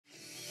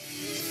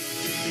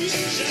Let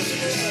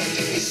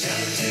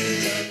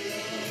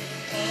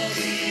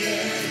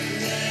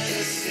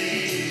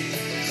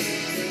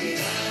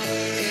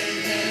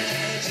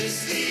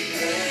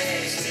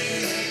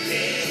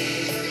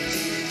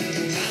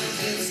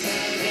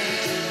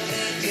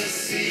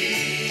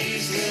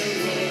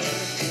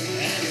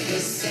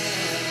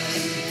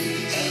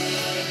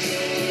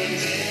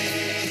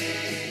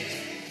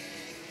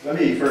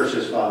me first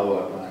just follow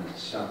up on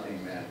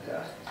something that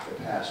the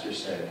pastor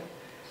said.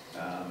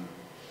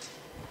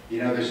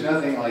 You know, there's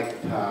nothing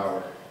like the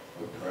power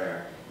of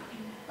prayer.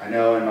 I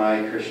know in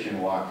my Christian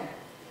walk,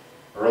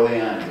 early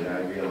on did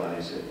I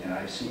realize it, and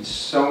I've seen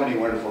so many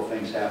wonderful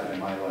things happen in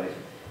my life,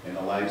 in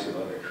the lives of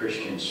other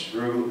Christians,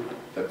 through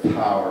the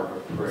power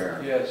of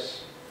prayer.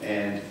 Yes.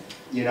 And,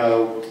 you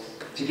know,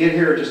 to get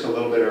here just a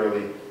little bit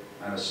early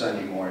on a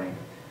Sunday morning,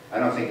 I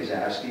don't think is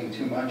asking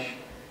too much.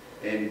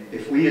 And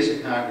if we as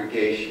a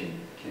congregation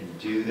can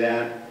do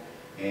that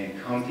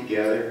and come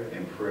together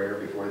in prayer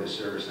before the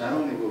service, not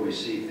only will we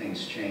see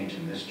things change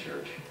in this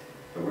church,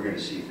 but we're going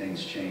to see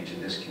things change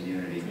in this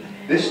community.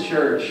 This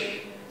church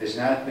has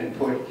not been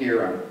put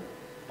here on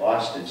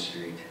Boston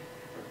Street,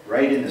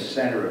 right in the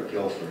center of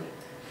Guilford,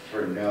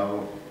 for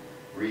no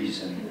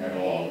reason at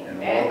all.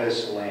 In all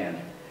this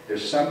land,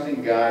 there's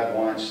something God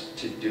wants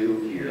to do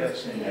here.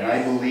 Yes. And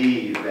I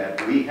believe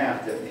that we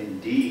have to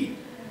indeed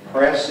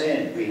press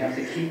in. We have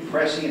to keep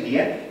pressing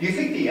in. Do you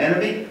think the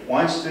enemy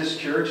wants this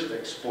church to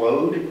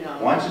explode? No.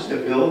 Wants us to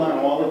build on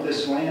all of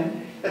this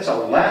land? That's the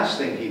last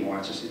thing he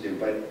wants us to do.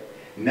 But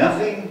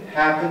nothing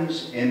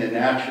happens in the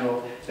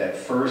natural that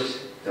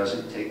first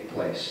doesn't take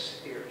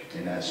place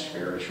in that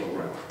spiritual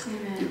realm.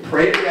 You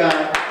pray to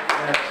God,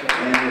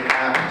 and it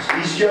happens.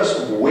 He's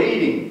just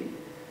waiting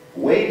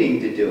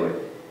to do it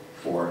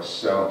for us.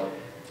 So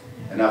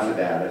enough of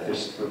that.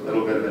 Just a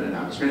little bit of an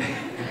announcement.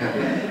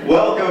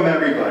 Welcome,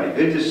 everybody.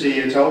 Good to see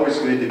you. It's always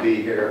good to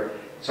be here.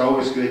 It's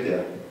always good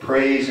to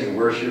praise and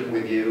worship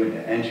with you and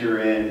to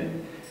enter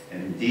in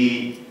and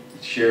indeed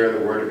share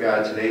the Word of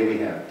God. Today we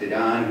have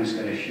Don who's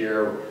going to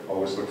share.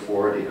 Always look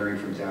forward to hearing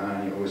from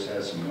Don. He always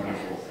has some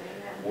wonderful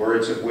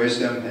words of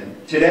wisdom.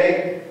 And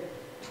today,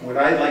 what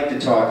I'd like to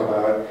talk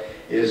about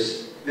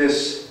is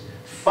this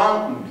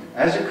fountain.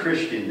 As a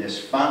Christian, this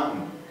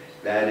fountain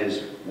that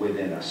is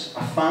within us.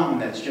 A fountain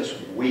that's just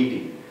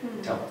waiting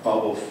to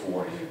bubble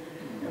forth.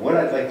 And what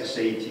I'd like to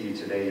say to you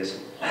today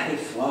is, let it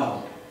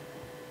flow.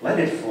 Let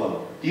it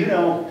flow. Do you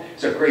know,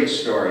 it's a great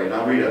story, and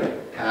I'll read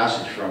a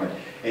passage from it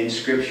in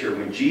Scripture.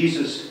 When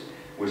Jesus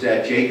was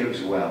at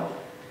Jacob's well,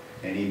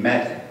 and he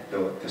met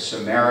the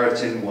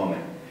Samaritan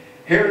woman.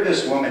 Here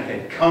this woman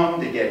had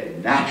come to get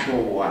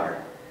natural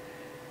water.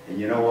 And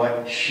you know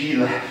what? She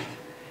left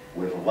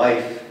with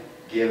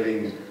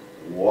life-giving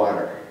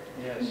water.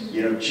 Yes.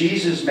 You know,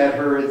 Jesus met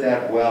her at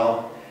that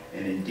well,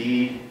 and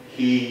indeed,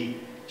 he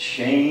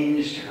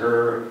changed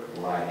her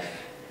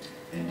life.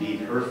 Indeed,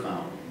 her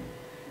fountain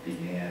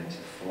began to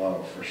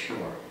flow for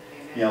sure.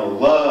 You know,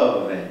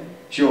 love and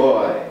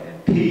joy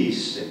and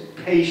peace and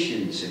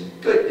patience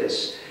and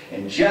goodness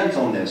and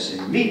gentleness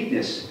and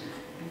meekness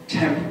and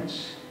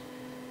temperance.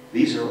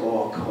 These are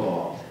all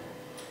called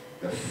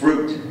the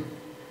fruit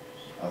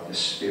of the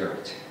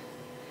Spirit.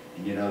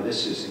 And you know,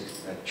 this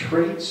is the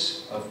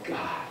traits of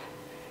God.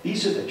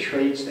 These are the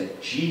traits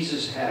that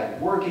Jesus had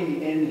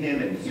working in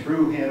him and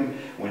through him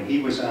when he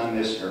was on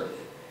this earth.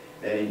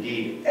 That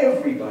indeed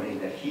everybody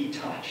that he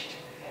touched,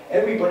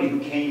 everybody who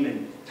came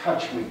in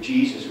touch with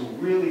Jesus, who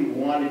really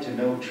wanted to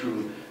know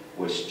truth,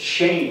 was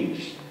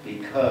changed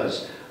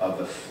because of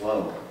the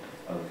flow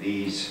of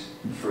these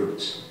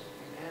fruits.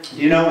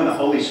 You know, when the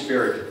Holy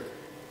Spirit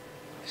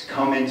has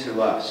come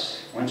into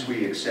us, once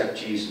we accept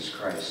Jesus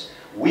Christ,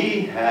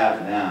 we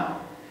have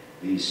now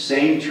these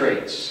same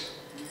traits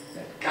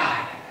that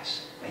God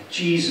has, that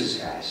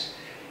Jesus has.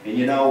 And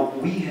you know,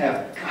 we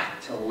have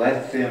got to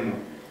let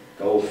them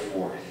go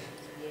forth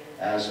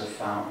as a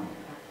fountain,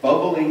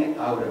 bubbling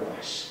out of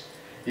us.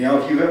 You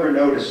know, if you've ever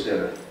noticed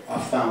a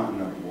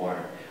fountain of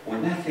water,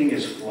 when that thing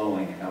is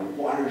flowing and the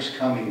water's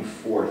coming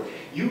forth,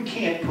 you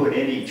can't put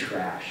any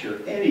trash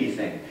or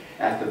anything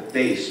at the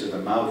base of the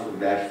mouth of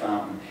that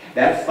fountain.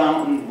 That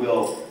fountain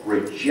will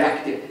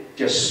reject it,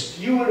 just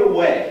spew it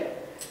away.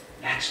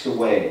 That's the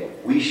way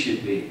we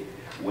should be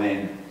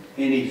when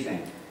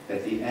anything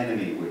that the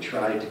enemy would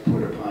try to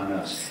put upon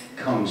us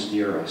comes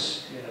near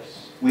us.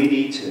 Yes. We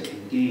need to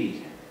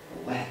indeed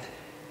let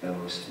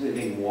those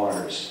living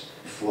waters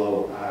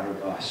flow out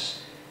of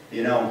us.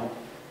 You know,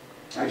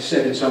 I've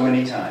said it so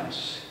many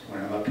times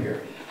when I'm up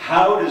here.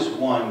 How does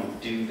one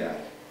do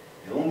that?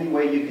 The only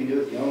way you can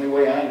do it, the only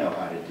way I know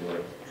how to do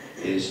it,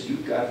 is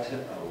you've got to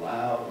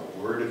allow the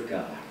Word of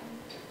God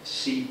to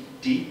seep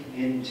deep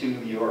into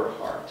your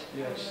heart.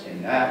 Yes.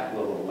 And that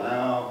will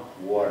allow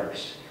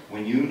waters,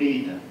 when you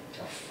need them,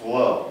 to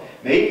flow.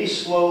 Maybe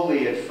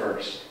slowly at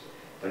first,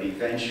 but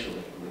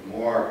eventually with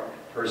more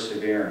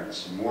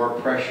perseverance and more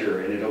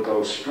pressure, and it'll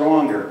go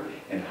stronger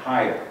and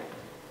higher.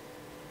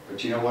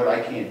 But you know what?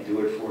 I can't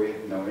do it for you.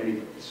 No,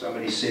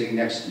 somebody sitting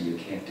next to you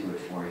can't do it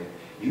for you.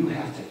 You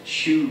have to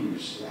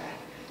choose that.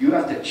 You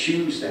have to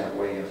choose that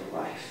way of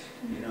life.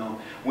 You know,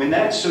 when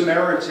that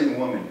Samaritan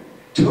woman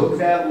took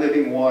that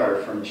living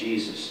water from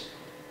Jesus,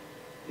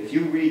 if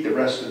you read the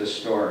rest of the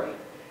story,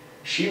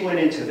 she went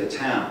into the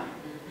town,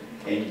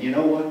 and you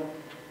know what?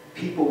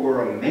 People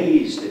were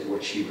amazed at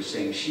what she was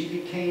saying. She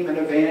became an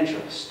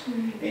evangelist,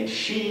 and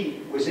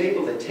she was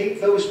able to take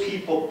those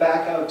people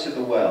back out to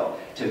the well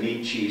to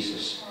meet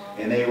Jesus,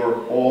 and they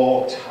were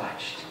all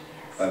touched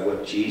by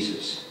what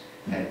Jesus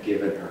had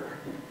given her.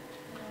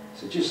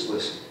 So just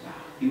listen now.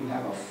 You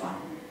have a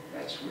fountain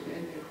that's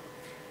within you,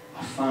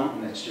 a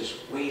fountain that's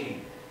just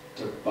waiting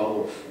to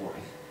bubble forth.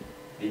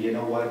 And you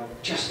know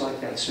what? Just like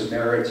that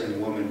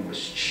Samaritan woman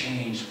was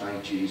changed by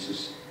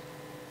Jesus,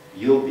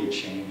 you'll be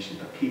changed,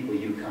 and the people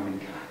you come in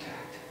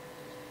contact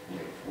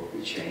with will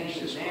be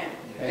changed as well.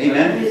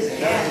 Amen?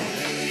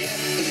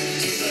 Amen?